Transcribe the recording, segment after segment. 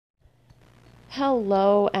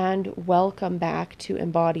Hello and welcome back to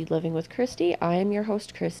Embodied Living with Christy. I am your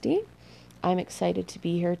host, Christy. I'm excited to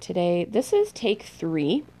be here today. This is take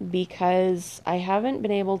 3 because I haven't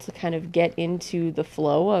been able to kind of get into the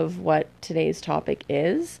flow of what today's topic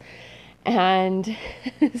is. And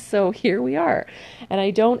so here we are. And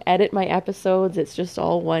I don't edit my episodes, it's just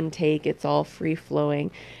all one take, it's all free flowing.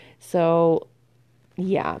 So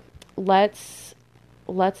yeah, let's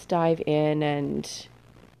dive in and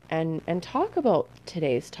talk about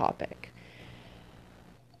today's topic.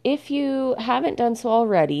 If you haven't done so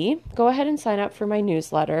already, go ahead and sign up for my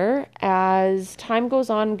newsletter. As time goes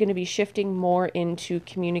on, I'm going to be shifting more into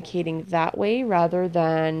communicating that way rather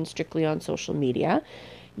than strictly on social media.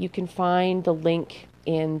 You can find the link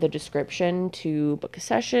in the description to book a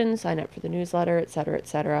session, sign up for the newsletter, etc.,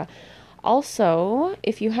 etc. Also,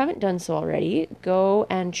 if you haven't done so already, go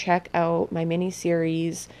and check out my mini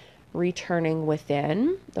series Returning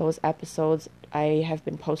Within. Those episodes I have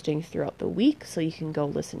been posting throughout the week, so you can go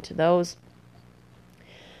listen to those.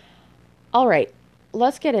 All right,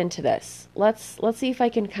 let's get into this. Let's see if I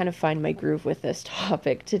can kind of find my groove with this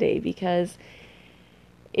topic today, because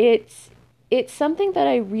it's something that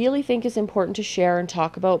I really think is important to share and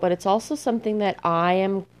talk about, but it's also something that I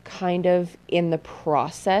am kind of in the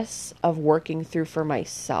process of working through for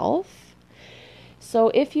myself. So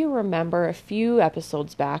if you remember a few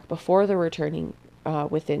episodes back before the Returning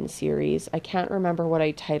Within series, I can't remember what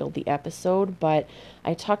I titled the episode, but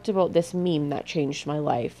I talked about this meme that changed my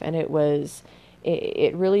life, and it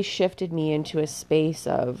really shifted me into a space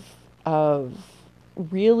of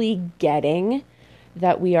really getting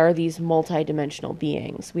that we are these multidimensional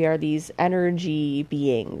beings. We are these energy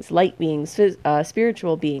beings, light beings,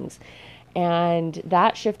 spiritual beings. And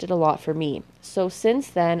that shifted a lot for me. So since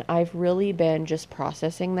then, I've really been just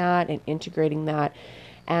processing that and integrating that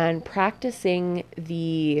and practicing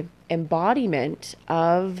the embodiment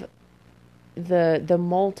of the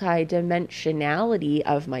multidimensionality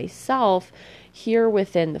of myself here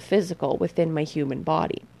within the physical, within my human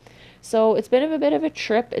body. So it's been a bit of a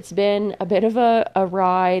trip. It's been a bit of a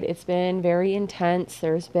ride. It's been very intense.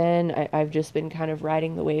 I've just been kind of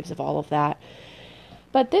riding the waves of all of that.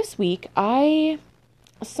 But this week, I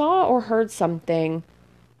saw or heard something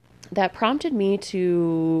that prompted me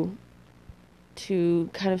to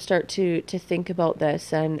kind of start to think about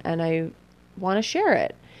this, and I want to share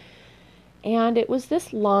it. And it was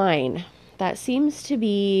this line that seems to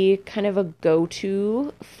be kind of a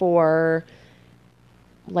go-to for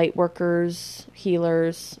light workers,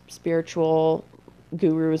 healers, spiritual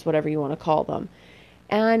gurus, whatever you want to call them.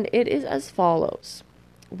 And it is as follows.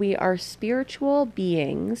 We are spiritual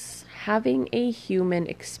beings having a human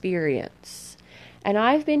experience. And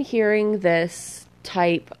I've been hearing this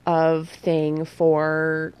type of thing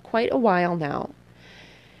for quite a while now.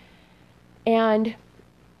 And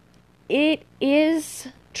it is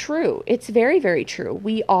true. It's very, very true.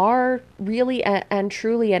 We are really and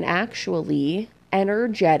truly and actually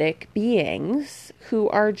energetic beings who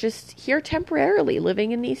are just here temporarily,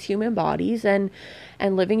 living in these human bodies and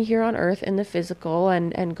living here on earth in the physical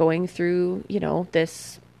and going through,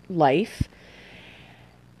 this life.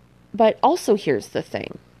 But also here's the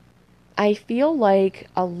thing. I feel like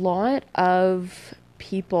a lot of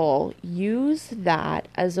people use that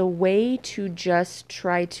as a way to just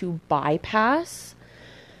try to bypass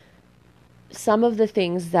some of the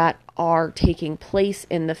things that are taking place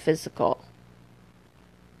in the physical.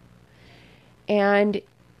 And,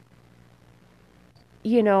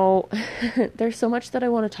 there's so much that I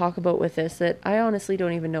want to talk about with this that I honestly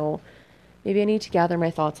don't even know. Maybe I need to gather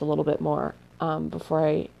my thoughts a little bit more before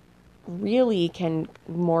I really can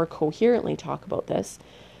more coherently talk about this.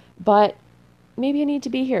 But maybe I need to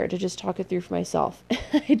be here to just talk it through for myself.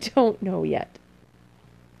 I don't know yet.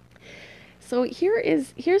 So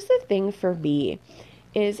here's the thing for me.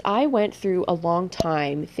 Is I went through a long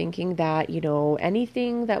time thinking that,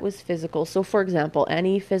 anything that was physical, so for example,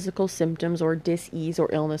 any physical symptoms or dis-ease or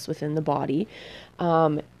illness within the body,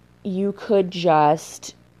 you could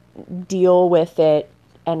just deal with it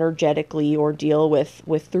energetically or deal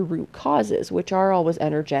with the root causes, which are always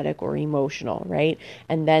energetic or emotional, right?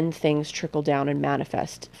 And then things trickle down and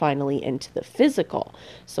manifest finally into the physical.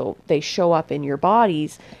 So they show up in your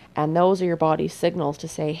bodies, and those are your body's signals to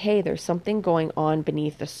say, hey, there's something going on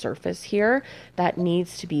beneath the surface here that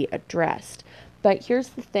needs to be addressed. But here's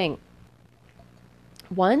the thing.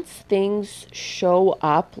 Once things show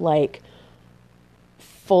up like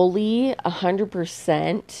fully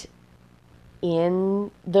 100%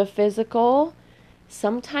 in the physical,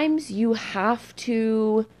 sometimes you have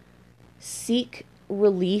to seek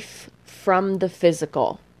relief from the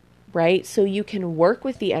physical right? So you can work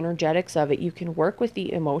with the energetics of it, you can work with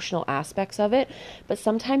the emotional aspects of it, but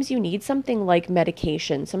sometimes you need something like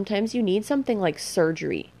medication, sometimes you need something like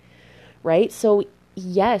surgery, right? So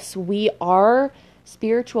yes, we are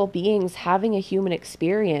spiritual beings having a human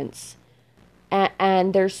experience.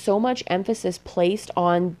 And there's so much emphasis placed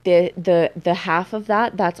on the half of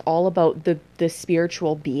that that's all about the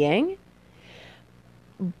spiritual being,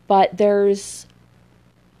 but there's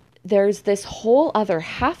this whole other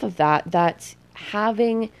half of that that's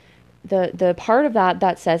having the part of that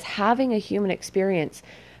that says having a human experience.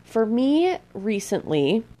 For me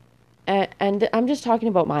recently, and I'm just talking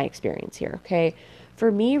about my experience here, okay?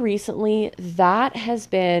 For me recently, that has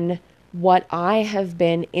been what I have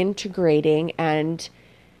been integrating and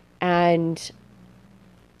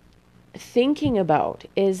thinking about,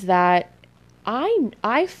 is that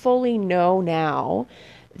I fully know now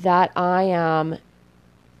that I am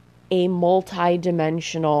a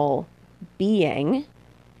multi-dimensional being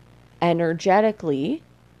energetically.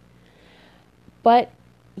 But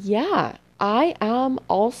yeah, I am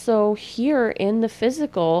also here in the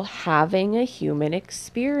physical having a human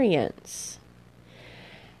experience.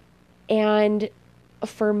 And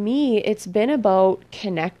for me, it's been about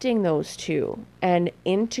connecting those two and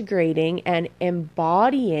integrating and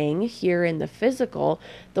embodying here in the physical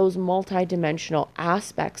those multidimensional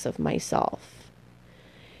aspects of myself.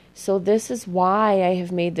 So this is why I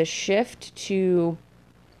have made the shift to,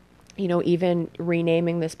 even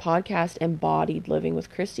renaming this podcast Embodied Living with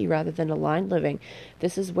Christy rather than Aligned Living.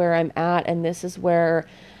 This is where I'm at, and this is where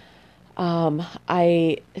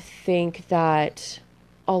I think that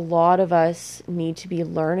a lot of us need to be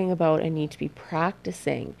learning about and need to be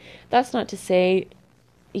practicing. That's not to say,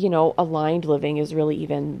 aligned living is really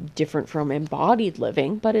even different from embodied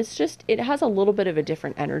living, but it has a little bit of a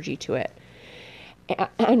different energy to it.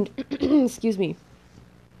 And excuse me,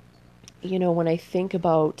 when I think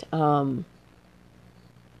about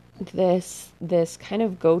this kind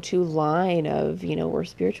of go-to line of, we're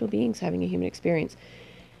spiritual beings having a human experience.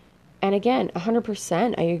 And again,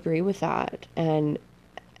 100% I agree with that.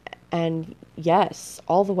 And yes,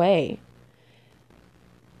 all the way.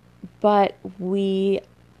 But we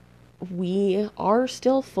are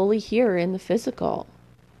still fully here in the physical.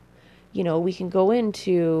 We can go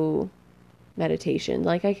into meditation.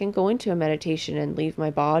 Like I can go into a meditation and leave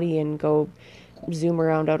my body and go zoom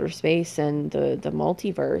around outer space and the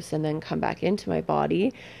multiverse and then come back into my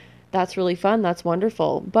body. That's really fun. That's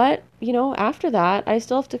wonderful. But, after that, I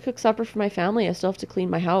still have to cook supper for my family. I still have to clean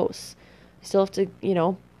my house. I still have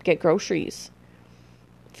to, get groceries,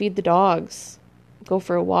 feed the dogs, go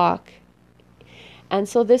for a walk. And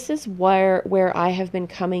so this is where I have been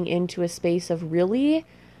coming into a space of really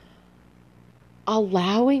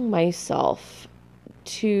allowing myself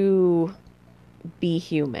to be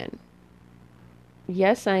human.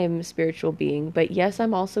 Yes, I am a spiritual being, but yes,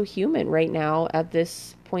 I'm also human right now at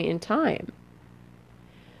this point in time.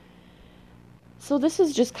 So this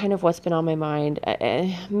is just kind of what's been on my mind.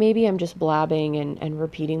 Maybe I'm just blabbing and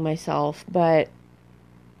repeating myself, but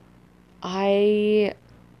I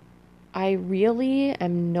really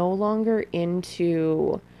am no longer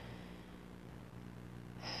into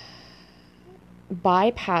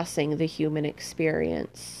bypassing the human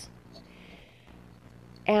experience.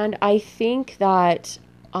 And I think that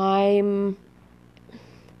I'm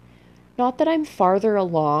farther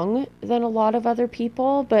along than a lot of other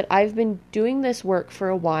people, but I've been doing this work for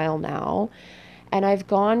a while now, and I've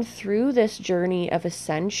gone through this journey of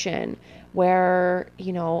ascension where,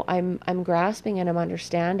 I'm grasping and I'm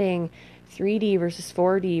understanding 3D versus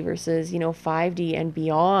 4D versus, 5D and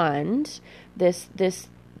beyond, this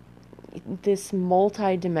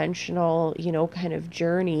multi-dimensional, kind of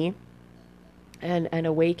journey and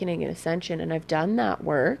awakening and ascension. And I've done that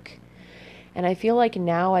work. And I feel like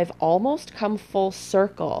now I've almost come full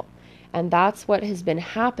circle. And that's what has been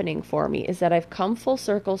happening for me, is that I've come full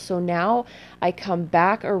circle. So now I come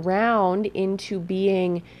back around into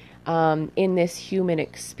being in this human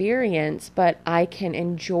experience, but I can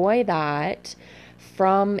enjoy that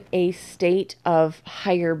from a state of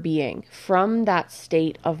higher being, from that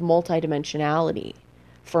state of multidimensionality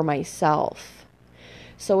for myself.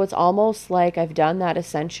 So it's almost like I've done that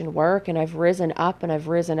ascension work and I've risen up and I've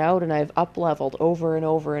risen out and I've up leveled over and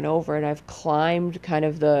over and over, and I've climbed kind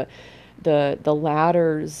of the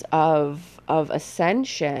ladders of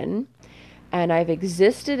ascension, and I've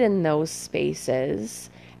existed in those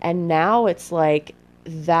spaces, and now it's like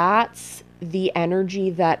that's the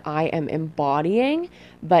energy that I am embodying,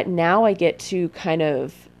 but now I get to kind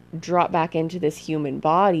of drop back into this human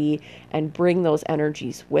body and bring those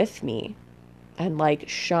energies with me. and like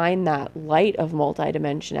shine that light of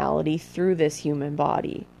multidimensionality through this human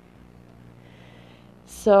body.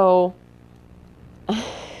 So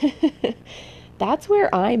that's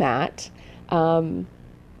where I'm at.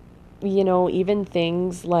 Even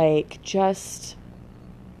things like just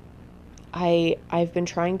I've been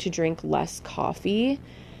trying to drink less coffee.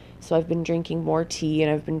 So I've been drinking more tea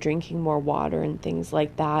and I've been drinking more water and things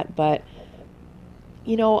like that. But,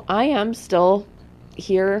 I am still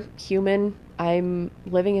here, human. I'm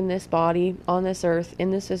living in this body, on this earth,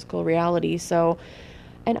 in this physical reality. So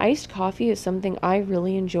an iced coffee is something I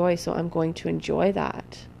really enjoy. So I'm going to enjoy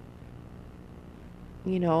that.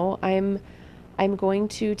 I'm going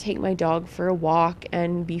to take my dog for a walk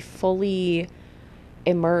and be fully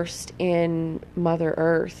immersed in Mother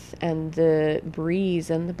Earth and the breeze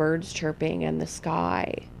and the birds chirping and the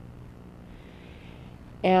sky.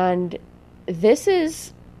 And this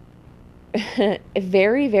is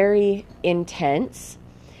very, very intense,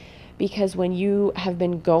 because when you have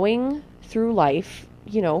been going through life,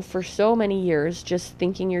 for so many years, just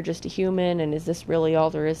thinking you're just a human and is this really all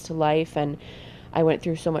there is to life? And I went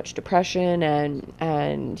through so much depression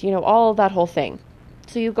and all of that whole thing.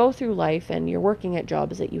 So you go through life and you're working at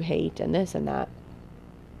jobs that you hate and this and that.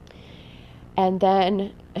 And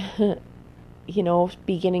then,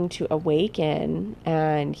 beginning to awaken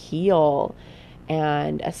and heal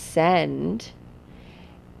and ascend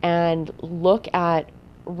and look at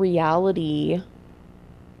reality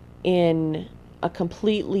in a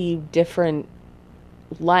completely different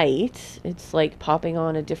light. It's like popping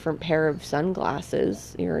on a different pair of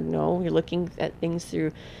sunglasses. You're looking at things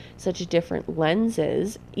through such different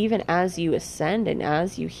lenses. Even as you ascend and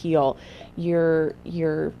as you heal, you're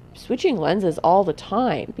switching lenses all the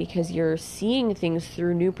time, because you're seeing things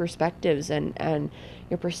through new perspectives and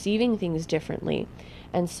you're perceiving things differently.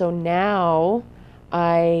 And so now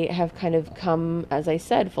I have kind of come, as I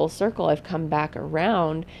said, full circle. I've come back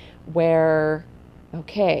around where,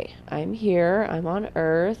 okay, I'm here, I'm on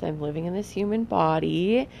earth, I'm living in this human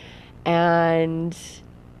body, and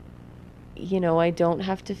I don't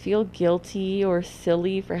have to feel guilty or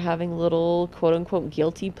silly for having little quote unquote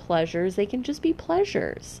guilty pleasures. They can just be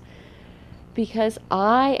pleasures, because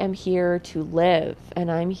I am here to live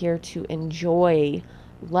and I'm here to enjoy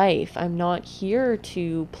life. I'm not here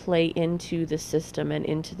to play into the system and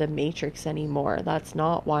into the matrix anymore. That's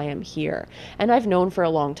not why I'm here. And I've known for a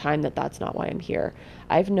long time that that's not why I'm here.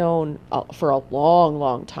 I've known for a long,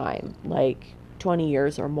 long time, like 20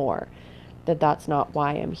 years or more, that that's not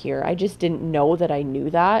why I'm here. I just didn't know that I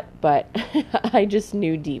knew that, but I just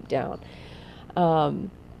knew deep down.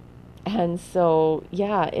 And so,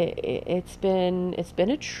 yeah, it's been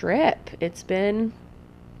a trip. It's been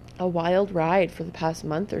a wild ride for the past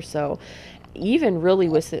month or so, even really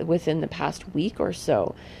within the past week or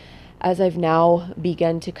so, as I've now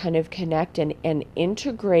begun to kind of connect and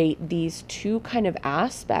integrate these two kind of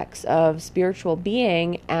aspects of spiritual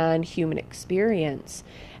being and human experience,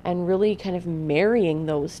 and really kind of marrying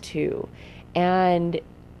those two. And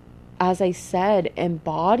as I said,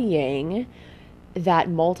 embodying that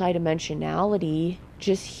multidimensionality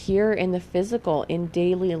just here in the physical, in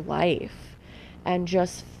daily life, and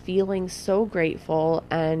just feeling so grateful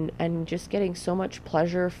and just getting so much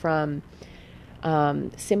pleasure from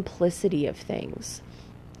simplicity of things.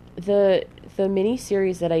 The mini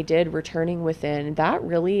series that I did, Returning Within, that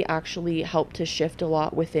really actually helped to shift a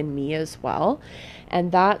lot within me as well.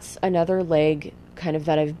 And that's another leg kind of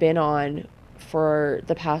that I've been on for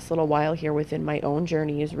the past little while here within my own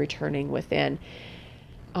journey, is returning within.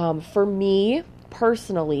 For me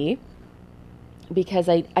personally, because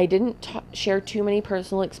I didn't share too many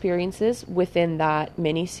personal experiences within that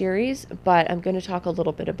mini series, but I'm going to talk a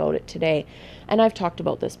little bit about it today. And I've talked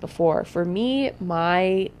about this before. For me,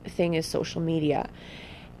 my thing is social media.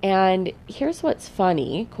 And here's what's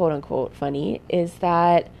funny, quote unquote funny, is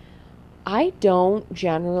that I don't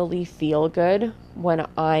generally feel good when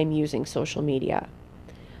I'm using social media.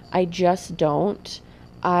 I just don't.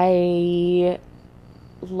 I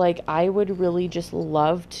would really just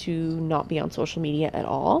love to not be on social media at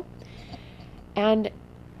all. And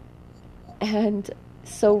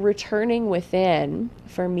so returning within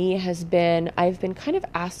for me has been, I've been kind of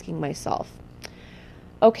asking myself,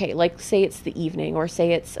 okay, like say it's the evening, or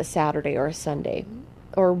say it's a Saturday or a Sunday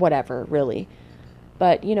or whatever, really.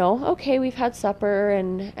 But, okay, we've had supper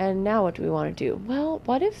and now what do we want to do? Well,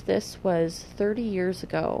 what if this was 30 years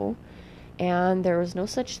ago and there was no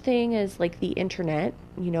such thing as like the internet?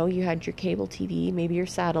 You had your cable TV, maybe your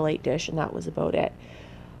satellite dish, and that was about it.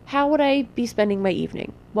 How would I be spending my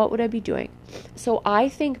evening? What would I be doing? So I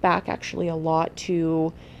think back actually a lot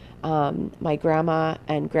to my grandma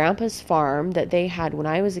and grandpa's farm that they had when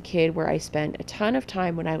I was a kid, where I spent a ton of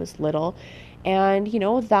time when I was little. And,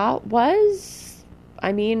 that was,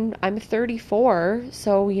 I'm 34,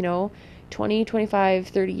 so, 20, 25,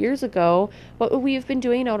 30 years ago, what would we have been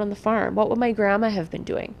doing out on the farm? What would my grandma have been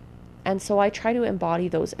doing? And so I try to embody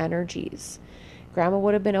those energies. Grandma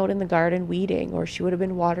would have been out in the garden weeding, or she would have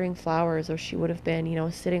been watering flowers, or she would have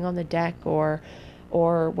been, sitting on the deck, or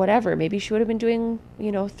whatever. Maybe she would have been doing,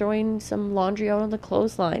 throwing some laundry out on the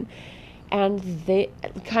clothesline. And they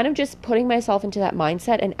kind of just putting myself into that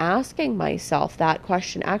mindset and asking myself that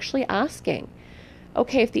question, actually asking,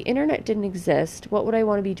 okay, if the internet didn't exist, what would I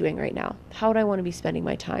want to be doing right now? How would I want to be spending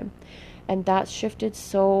my time? And that's shifted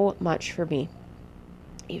so much for me.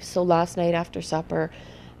 So last night after supper,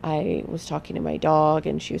 I was talking to my dog,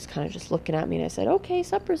 and she was kind of just looking at me, and I said, okay,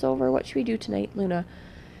 supper's over. What should we do tonight, Luna?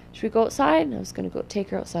 Should we go outside? And I was going to go take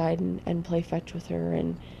her outside and play fetch with her.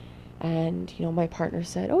 And my partner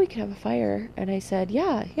said, oh, we could have a fire. And I said,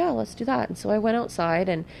 yeah, let's do that. And so I went outside,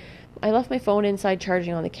 and I left my phone inside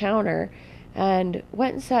charging on the counter, and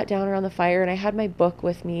went and sat down around the fire, and I had my book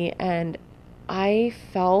with me, and I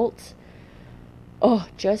felt,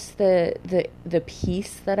 just the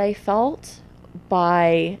peace that I felt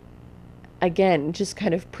by, again, just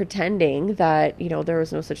kind of pretending that, there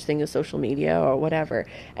was no such thing as social media or whatever.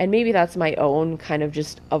 And maybe that's my own kind of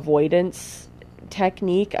just avoidance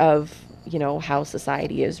technique of, how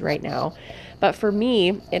society is right now. But for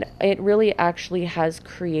me, it really actually has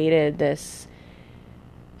created this,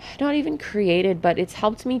 not even created, but it's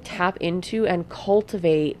helped me tap into and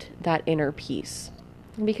cultivate that inner peace.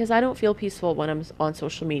 Because I don't feel peaceful when I'm on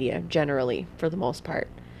social media, generally, for the most part.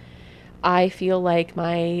 I feel like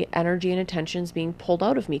my energy and attention is being pulled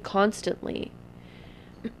out of me constantly.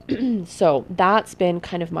 So that's been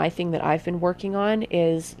kind of my thing that I've been working on,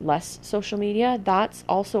 is less social media. That's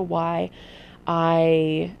also why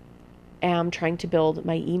I am trying to build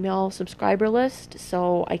my email subscriber list,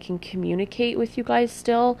 so I can communicate with you guys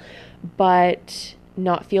still, but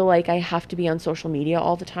not feel like I have to be on social media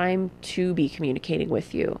all the time to be communicating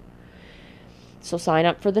with you. So sign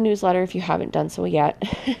up for the newsletter if you haven't done so yet.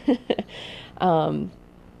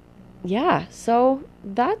 So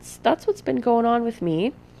that's what's been going on with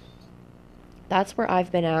me. That's where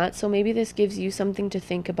I've been at. So maybe this gives you something to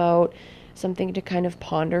think about, something to kind of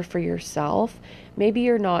ponder for yourself. Maybe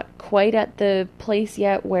you're not quite at the place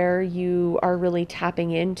yet where you are really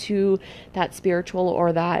tapping into that spiritual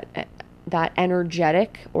or that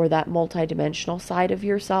energetic or that multidimensional side of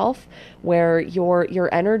yourself, where your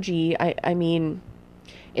energy, I mean,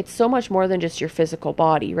 it's so much more than just your physical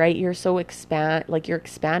body, right? You're so you're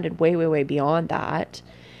expanded way, way, way beyond that.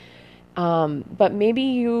 But maybe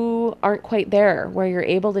you aren't quite there where you're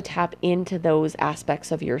able to tap into those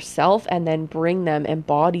aspects of yourself and then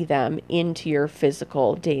embody them into your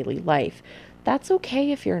physical daily life. That's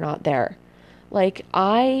okay if you're not there. Like,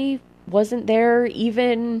 I wasn't there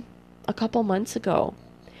even a couple months ago.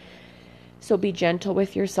 So be gentle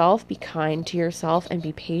with yourself, be kind to yourself, and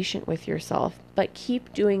be patient with yourself. But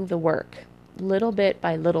keep doing the work, little bit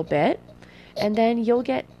by little bit, and then you'll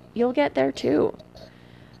get there too.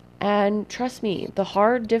 And trust me, the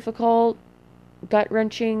hard, difficult,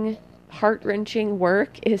 gut-wrenching, heart-wrenching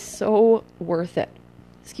work is so worth it.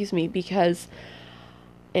 Excuse me, because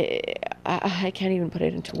I can't even put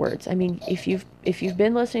it into words. I mean, if you've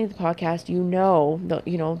been listening to the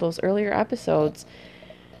podcast, those earlier episodes,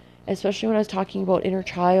 especially when I was talking about inner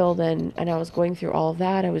child and I was going through all of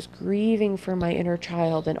that, I was grieving for my inner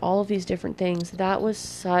child and all of these different things. That was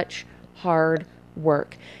such hard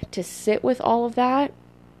work. To sit with all of that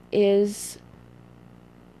was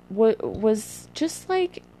just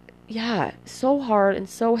like, so hard and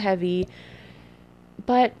so heavy.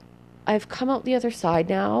 But I've come out the other side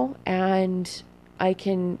now, and I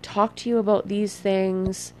can talk to you about these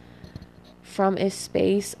things from a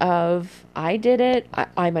space of, I did it.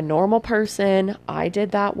 I'm a normal person. I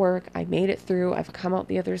did that work. I made it through. I've come out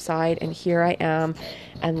the other side, and here I am.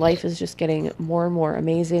 And life is just getting more and more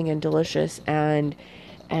amazing and delicious. And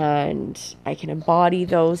I can embody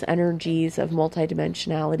those energies of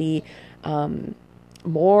multidimensionality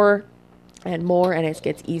more and more. And it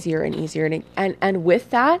gets easier and easier. And with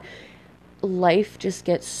that, life just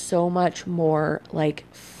gets so much more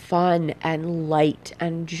like fun and light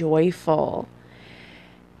and joyful.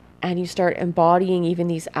 And you start embodying even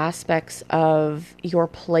these aspects of your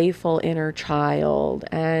playful inner child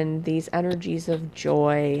and these energies of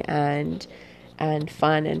joy and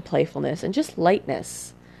fun and playfulness and just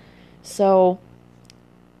lightness. So,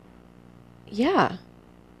 yeah.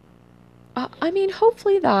 I mean,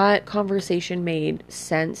 hopefully that conversation made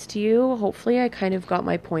sense to you. Hopefully, I kind of got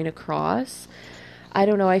my point across. I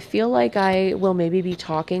don't know. I feel like I will maybe be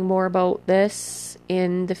talking more about this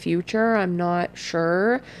in the future. I'm not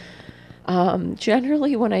sure.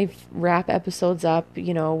 Generally, when I wrap episodes up,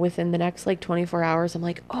 within the next like 24 hours, I'm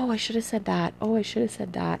like, oh, I should have said that. Oh, I should have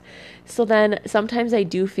said that. So then sometimes I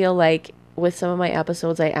do feel like with some of my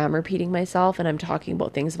episodes, I am repeating myself and I'm talking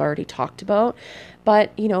about things I've already talked about.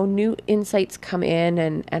 But, new insights come in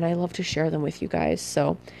and I love to share them with you guys.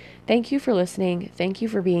 So thank you for listening. Thank you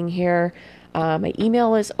for being here. My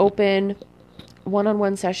email is open.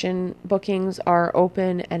 One-on-one session bookings are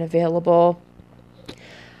open and available.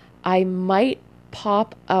 I might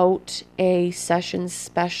pop out a session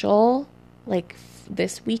special like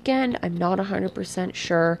this weekend. I'm not 100%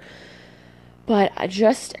 sure. But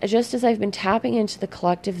just as I've been tapping into the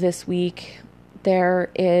collective this week,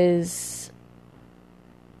 there is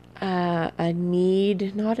a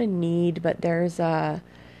need, not a need, but it's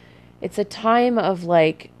a time of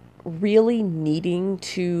like really needing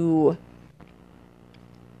to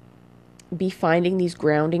be finding these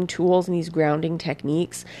grounding tools and these grounding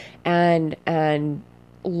techniques and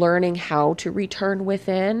learning how to return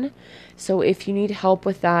within. So if you need help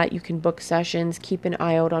with that, you can book sessions. Keep an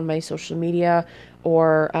eye out on my social media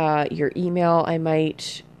or your email. I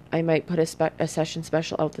might put a session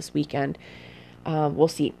special out this weekend. We'll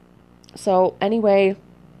see. So anyway,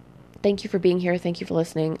 thank you for being here. Thank you for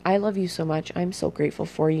listening. I love you so much. I'm so grateful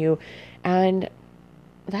for you. And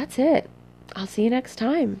that's it. I'll see you next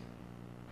time.